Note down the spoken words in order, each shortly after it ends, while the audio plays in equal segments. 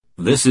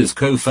This is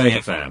Kofe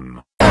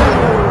FM.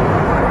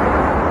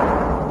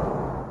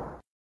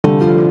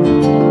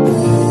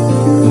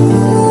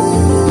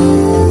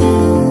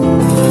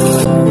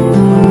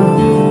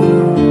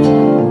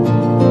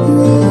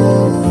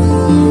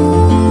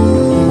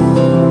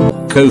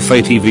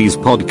 Kofe TV's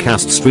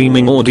podcast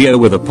streaming audio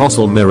with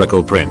Apostle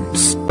Miracle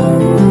Prince.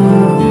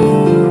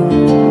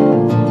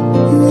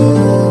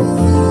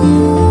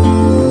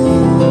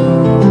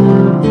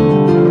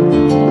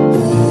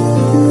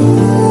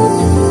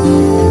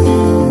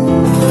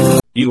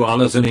 You are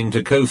listening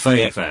to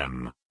Kofe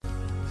FM.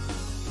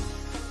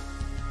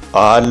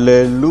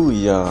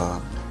 Hallelujah.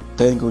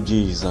 Thank you,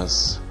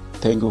 Jesus.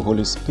 Thank you,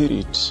 Holy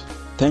Spirit.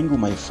 Thank you,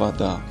 my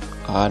Father.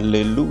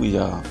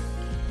 Hallelujah.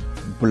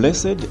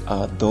 Blessed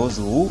are those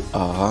who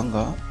are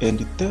hunger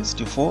and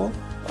thirsty for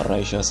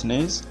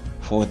righteousness,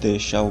 for they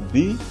shall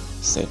be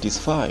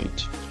satisfied.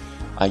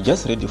 I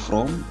just read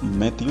from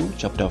Matthew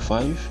chapter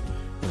 5,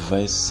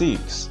 verse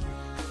 6.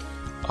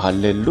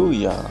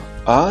 Hallelujah.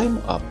 I'm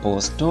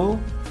Apostle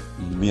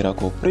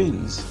Miracle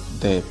Prince,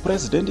 the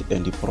president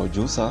and the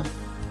producer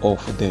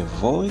of the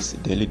Voice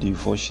Daily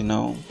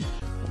Devotional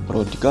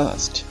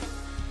broadcast.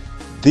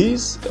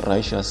 This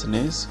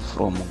righteousness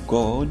from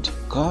God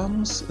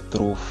comes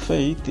through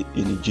faith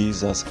in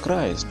Jesus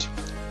Christ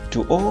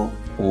to all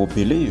who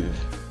believe.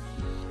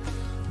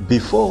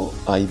 Before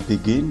I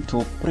begin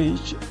to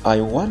preach, I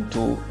want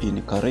to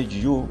encourage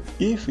you,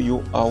 if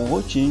you are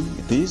watching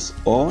this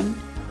on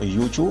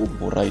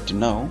YouTube right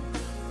now,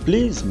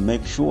 please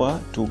make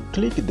sure to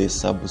click the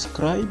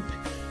subscribe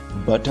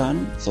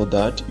button so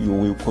that you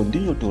will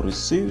continue to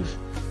receive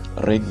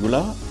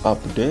regular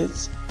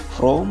updates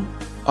from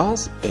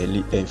us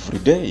every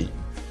day.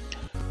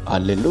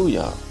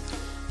 Hallelujah.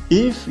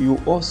 If you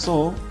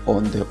also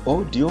on the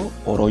audio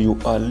or you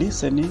are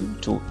listening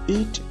to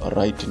it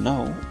right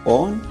now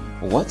on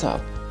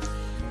WhatsApp,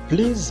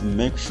 please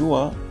make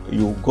sure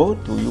you go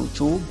to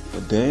YouTube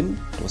then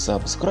to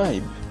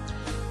subscribe.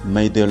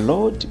 May the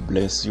Lord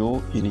bless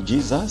you in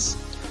Jesus'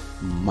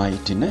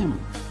 mighty name.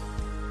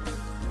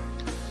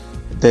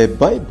 The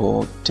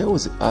Bible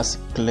tells us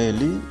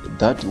clearly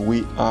that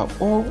we are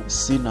all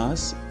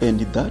sinners and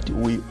that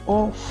we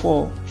all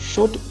fall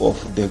short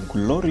of the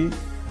glory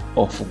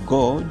of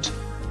God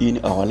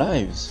in our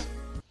lives.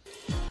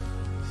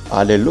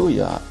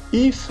 Hallelujah.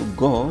 If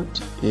God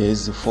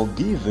has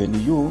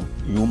forgiven you,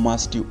 you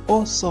must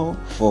also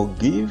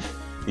forgive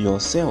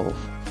yourself.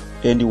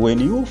 And when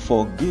you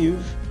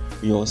forgive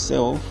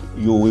yourself,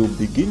 you will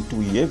begin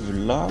to have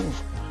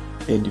love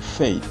and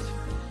faith.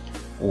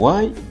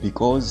 Why?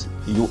 Because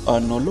you are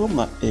no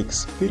longer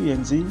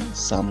experiencing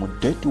some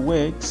dead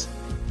works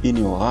in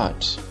your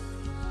heart.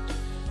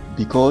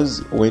 Because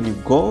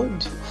when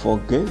God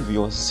forgave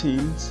your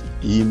sins,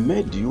 He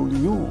made you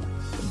new.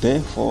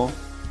 Therefore,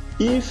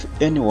 if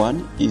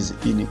anyone is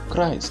in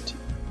Christ,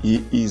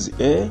 he is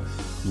a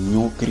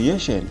new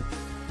creation.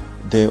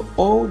 The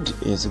old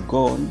is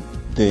gone,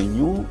 the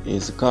new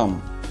is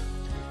come.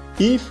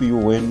 If you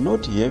were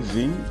not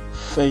having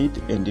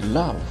faith and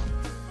love,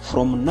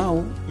 from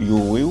now you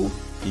will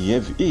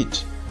have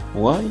it.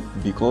 Why?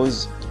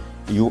 Because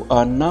you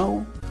are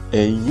now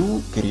a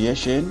new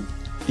creation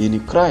in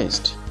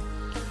Christ.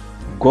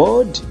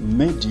 God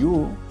made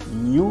you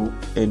new,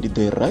 and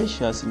the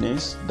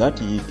righteousness that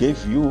He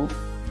gave you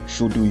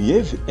should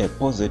have a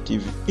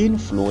positive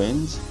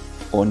influence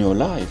on your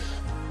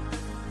life.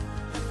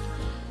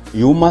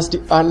 You must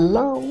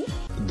allow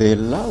the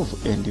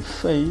love and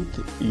faith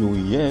you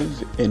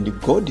have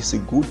and God's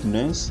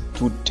goodness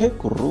to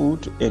take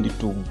root and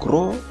to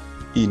grow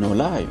in your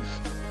life.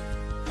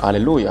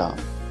 Hallelujah.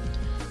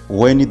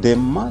 When the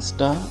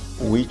Master,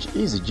 which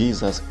is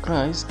Jesus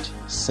Christ,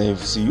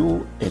 saves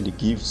you and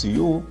gives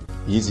you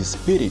His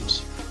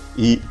Spirit,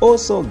 He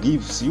also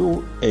gives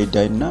you a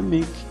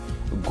dynamic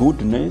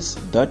goodness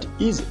that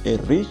is a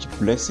rich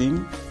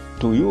blessing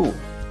to you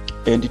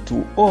and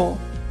to all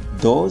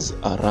those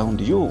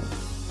around you.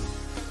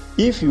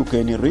 If you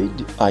can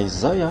read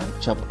Isaiah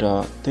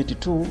chapter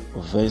 32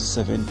 verse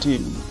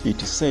 17, it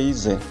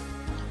says,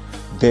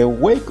 "The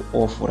work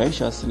of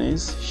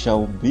righteousness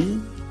shall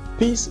be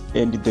peace,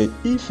 and the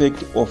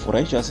effect of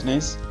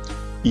righteousness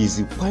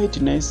is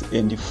quietness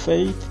and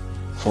faith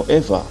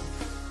forever."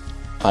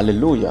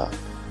 Hallelujah.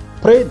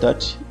 Pray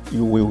that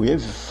you will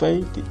have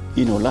faith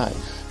in your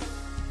life.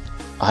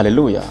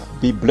 Hallelujah.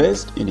 Be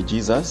blessed in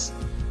Jesus'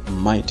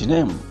 mighty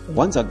name.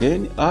 Once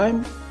again,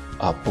 I'm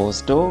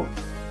Apostle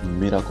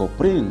Miracle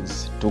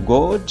Prince. To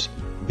God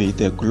be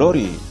the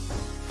glory.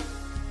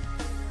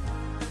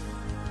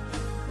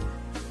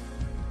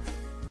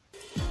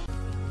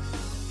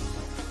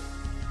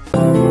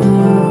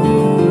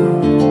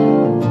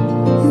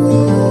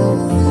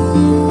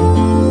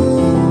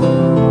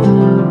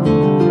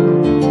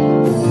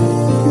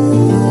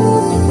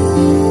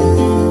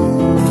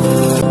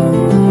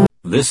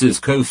 This is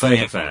Kofe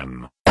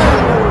FM.